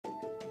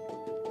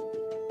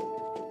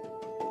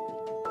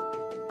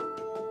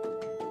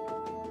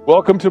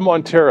Welcome to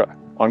Monterra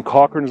on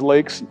Cochrane's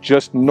Lakes,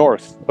 just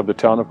north of the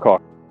town of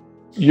Cochrane.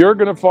 You're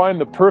going to find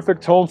the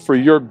perfect home for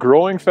your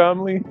growing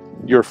family,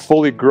 your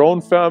fully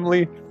grown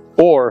family,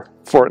 or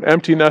for an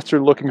empty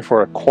nester looking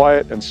for a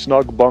quiet and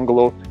snug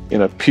bungalow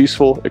in a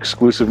peaceful,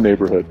 exclusive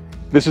neighborhood.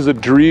 This is a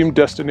dream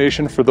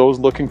destination for those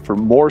looking for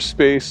more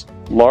space,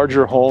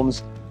 larger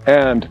homes,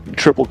 and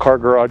triple car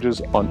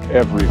garages on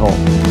every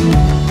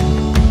home.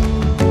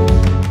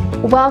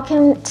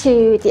 Welcome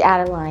to the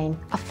Adeline,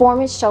 a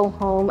former show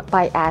home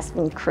by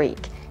Aspen Creek.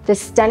 This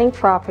stunning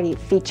property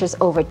features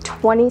over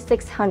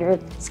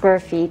 2,600 square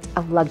feet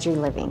of luxury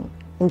living.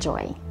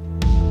 Enjoy.